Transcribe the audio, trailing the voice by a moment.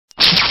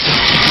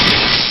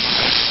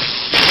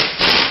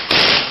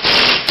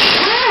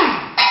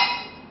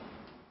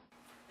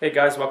Hey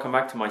guys, welcome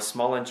back to my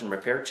small engine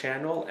repair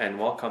channel and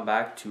welcome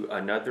back to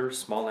another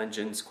small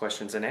engines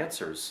questions and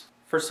answers.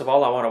 First of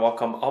all, I want to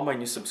welcome all my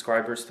new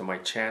subscribers to my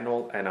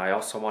channel, and I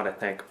also want to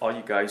thank all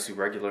you guys who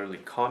regularly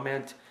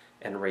comment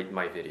and rate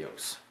my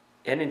videos.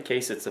 And in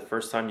case it's the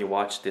first time you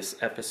watch this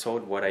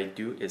episode, what I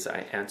do is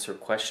I answer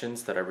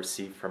questions that I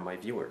receive from my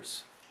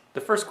viewers. The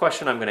first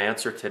question I'm going to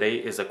answer today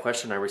is a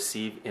question I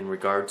received in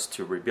regards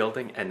to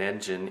rebuilding an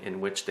engine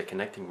in which the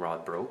connecting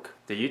rod broke.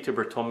 The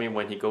YouTuber told me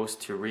when he goes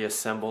to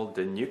reassemble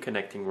the new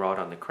connecting rod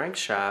on the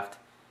crankshaft,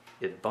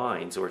 it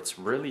binds, or it's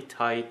really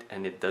tight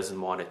and it doesn't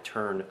want to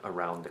turn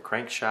around the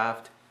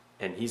crankshaft,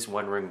 and he's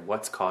wondering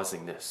what's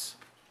causing this.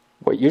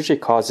 What usually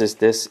causes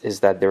this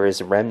is that there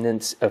is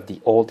remnants of the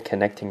old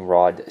connecting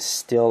rod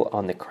still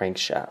on the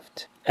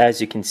crankshaft.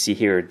 As you can see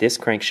here, this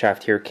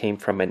crankshaft here came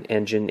from an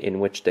engine in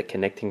which the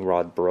connecting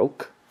rod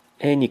broke.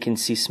 And you can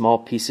see small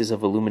pieces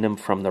of aluminum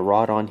from the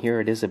rod on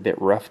here. It is a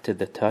bit rough to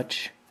the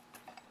touch.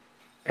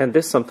 And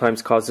this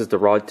sometimes causes the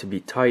rod to be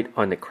tight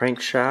on the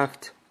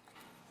crankshaft.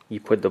 You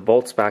put the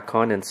bolts back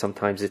on and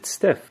sometimes it's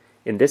stiff.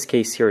 In this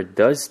case here, it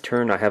does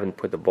turn. I haven't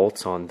put the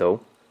bolts on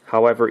though.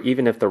 However,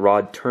 even if the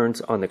rod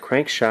turns on the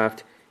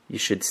crankshaft, you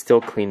should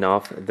still clean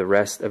off the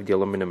rest of the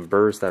aluminum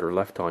burrs that are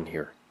left on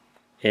here.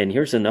 And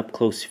here's an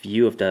up-close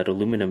view of that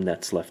aluminum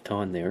that's left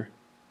on there.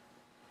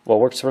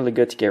 What works really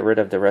good to get rid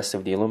of the rest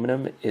of the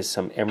aluminum is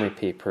some emery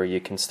paper. You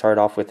can start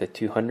off with a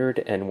 200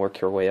 and work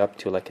your way up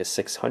to like a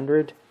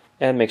 600.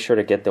 And make sure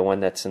to get the one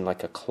that's in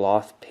like a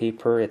cloth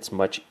paper. It's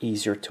much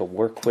easier to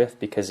work with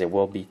because it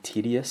will be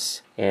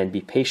tedious. And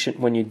be patient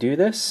when you do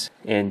this.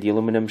 And the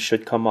aluminum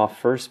should come off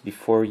first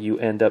before you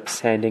end up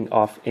sanding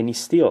off any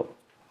steel.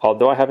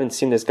 Although I haven't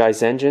seen this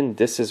guy's engine,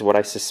 this is what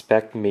I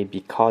suspect may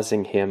be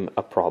causing him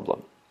a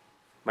problem.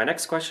 My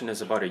next question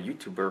is about a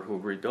YouTuber who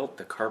rebuilt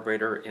the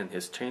carburetor in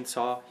his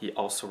chainsaw. He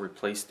also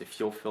replaced the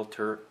fuel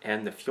filter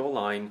and the fuel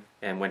line,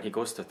 and when he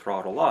goes to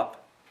throttle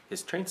up,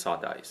 his chainsaw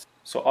dies.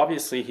 So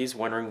obviously he's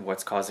wondering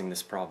what's causing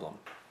this problem.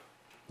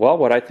 Well,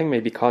 what I think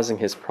may be causing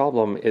his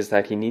problem is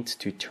that he needs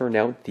to turn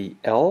out the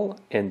L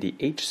and the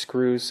H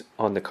screws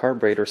on the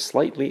carburetor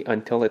slightly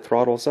until it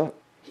throttles up.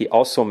 He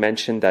also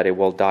mentioned that it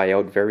will die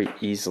out very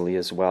easily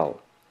as well.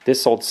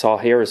 This old saw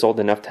here is old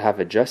enough to have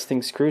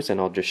adjusting screws,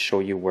 and I'll just show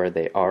you where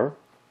they are.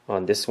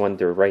 On this one,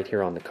 they're right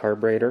here on the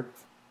carburetor.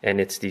 And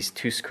it's these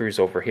two screws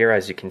over here.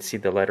 As you can see,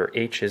 the letter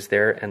H is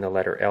there and the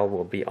letter L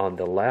will be on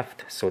the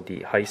left. So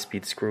the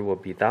high-speed screw will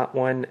be that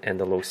one and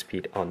the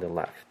low-speed on the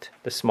left.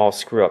 The small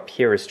screw up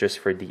here is just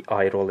for the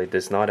idle. It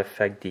does not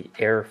affect the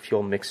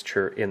air-fuel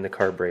mixture in the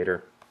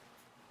carburetor.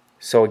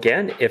 So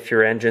again, if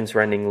your engine's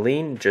running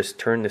lean, just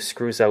turn the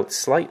screws out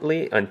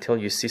slightly until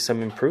you see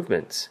some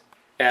improvements.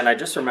 And I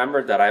just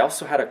remembered that I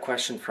also had a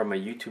question from a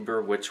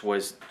YouTuber which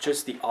was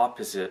just the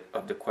opposite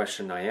of the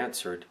question I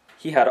answered.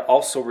 He had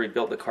also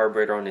rebuilt the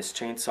carburetor on his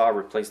chainsaw,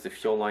 replaced the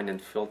fuel line and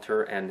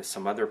filter and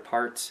some other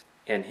parts,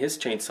 and his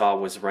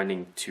chainsaw was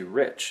running too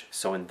rich.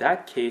 So in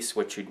that case,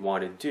 what you'd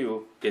want to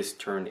do is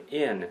turn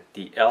in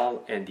the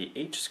L and the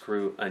H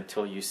screw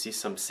until you see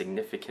some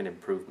significant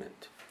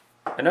improvement.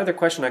 Another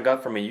question I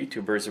got from a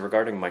YouTuber is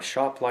regarding my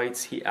shop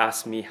lights. He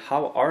asked me,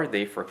 how are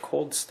they for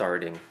cold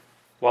starting?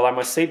 Well, I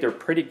must say they're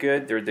pretty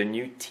good. They're the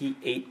new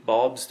T8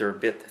 bulbs. They're a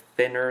bit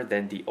thinner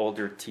than the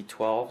older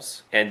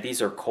T12s. And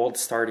these are cold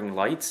starting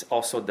lights.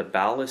 Also, the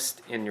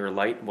ballast in your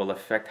light will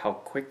affect how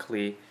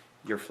quickly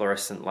your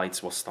fluorescent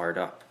lights will start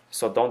up.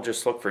 So don't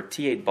just look for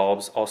T8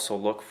 bulbs. Also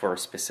look for a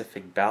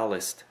specific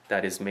ballast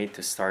that is made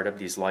to start up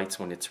these lights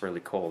when it's really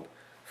cold.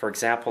 For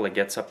example, it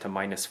gets up to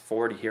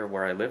 -40 here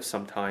where I live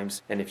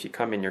sometimes. And if you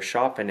come in your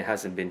shop and it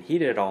hasn't been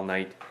heated all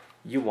night,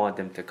 you want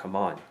them to come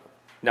on.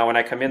 Now when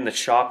I come in the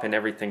shop and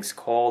everything's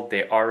cold,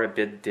 they are a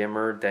bit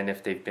dimmer than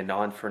if they've been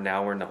on for an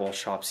hour and the whole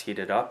shop's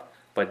heated up,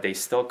 but they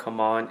still come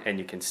on and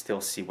you can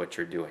still see what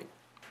you're doing.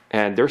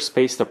 And they're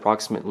spaced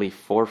approximately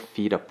 4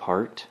 feet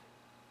apart.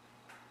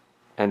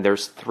 And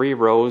there's 3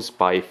 rows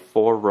by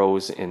 4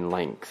 rows in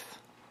length.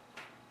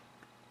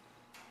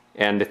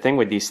 And the thing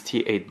with these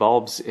T8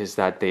 bulbs is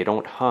that they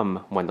don't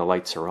hum when the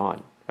lights are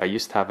on. I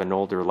used to have an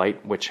older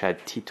light which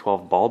had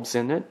T12 bulbs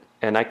in it,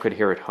 and I could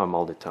hear it hum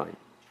all the time.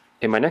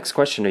 In my next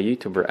question, a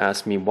YouTuber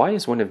asked me, why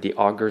is one of the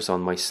augers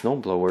on my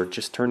snowblower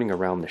just turning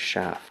around the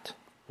shaft?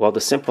 Well,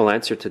 the simple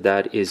answer to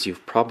that is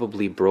you've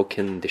probably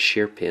broken the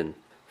shear pin.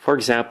 For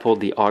example,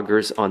 the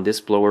augers on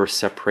this blower are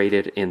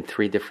separated in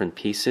 3 different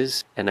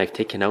pieces, and I've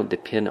taken out the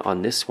pin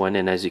on this one,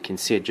 and as you can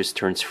see, it just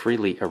turns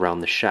freely around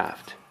the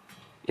shaft.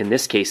 In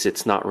this case,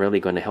 it's not really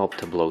going to help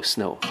to blow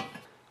snow.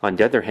 On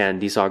the other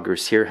hand, these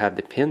augers here have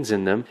the pins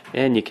in them,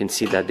 and you can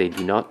see that they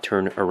do not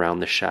turn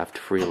around the shaft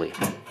freely,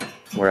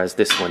 whereas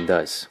this one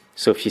does.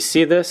 So if you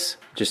see this,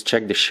 just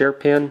check the shear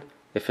pin.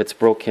 If it's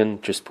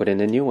broken, just put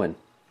in a new one.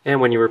 And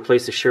when you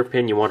replace the shear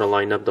pin, you want to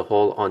line up the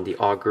hole on the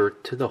auger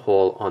to the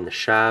hole on the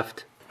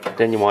shaft.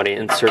 Then you want to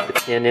insert the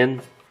pin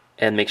in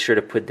and make sure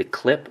to put the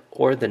clip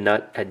or the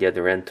nut at the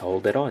other end to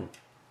hold it on.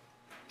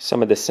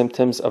 Some of the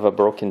symptoms of a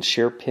broken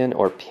shear pin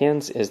or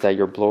pins is that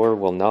your blower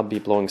will not be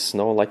blowing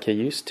snow like it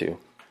used to.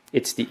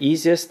 It's the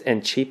easiest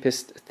and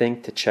cheapest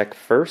thing to check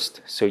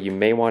first, so you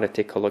may want to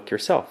take a look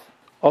yourself.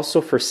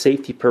 Also, for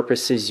safety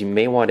purposes, you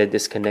may want to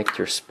disconnect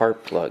your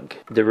spark plug.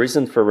 The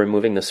reason for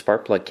removing the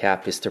spark plug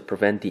cap is to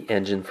prevent the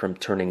engine from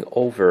turning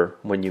over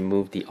when you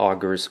move the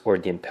augers or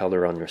the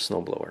impeller on your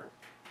snowblower.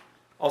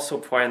 Also,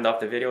 before I end off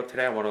the video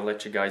today, I want to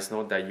let you guys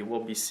know that you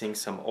will be seeing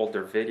some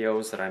older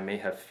videos that I may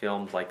have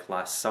filmed like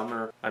last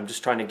summer. I'm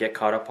just trying to get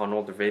caught up on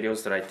older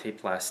videos that I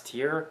taped last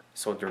year,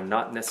 so they're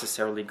not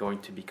necessarily going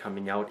to be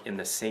coming out in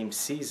the same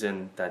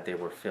season that they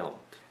were filmed.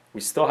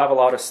 We still have a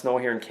lot of snow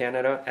here in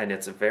Canada, and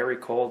it's very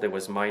cold. It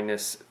was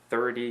minus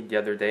 30 the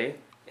other day,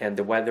 and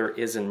the weather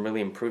isn't really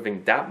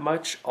improving that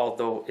much,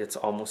 although it's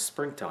almost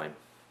springtime.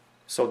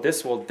 So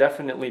this will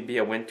definitely be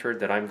a winter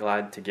that I'm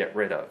glad to get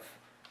rid of.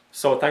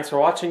 So thanks for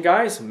watching,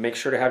 guys. Make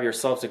sure to have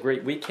yourselves a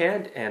great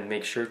weekend, and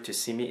make sure to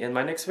see me in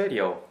my next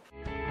video.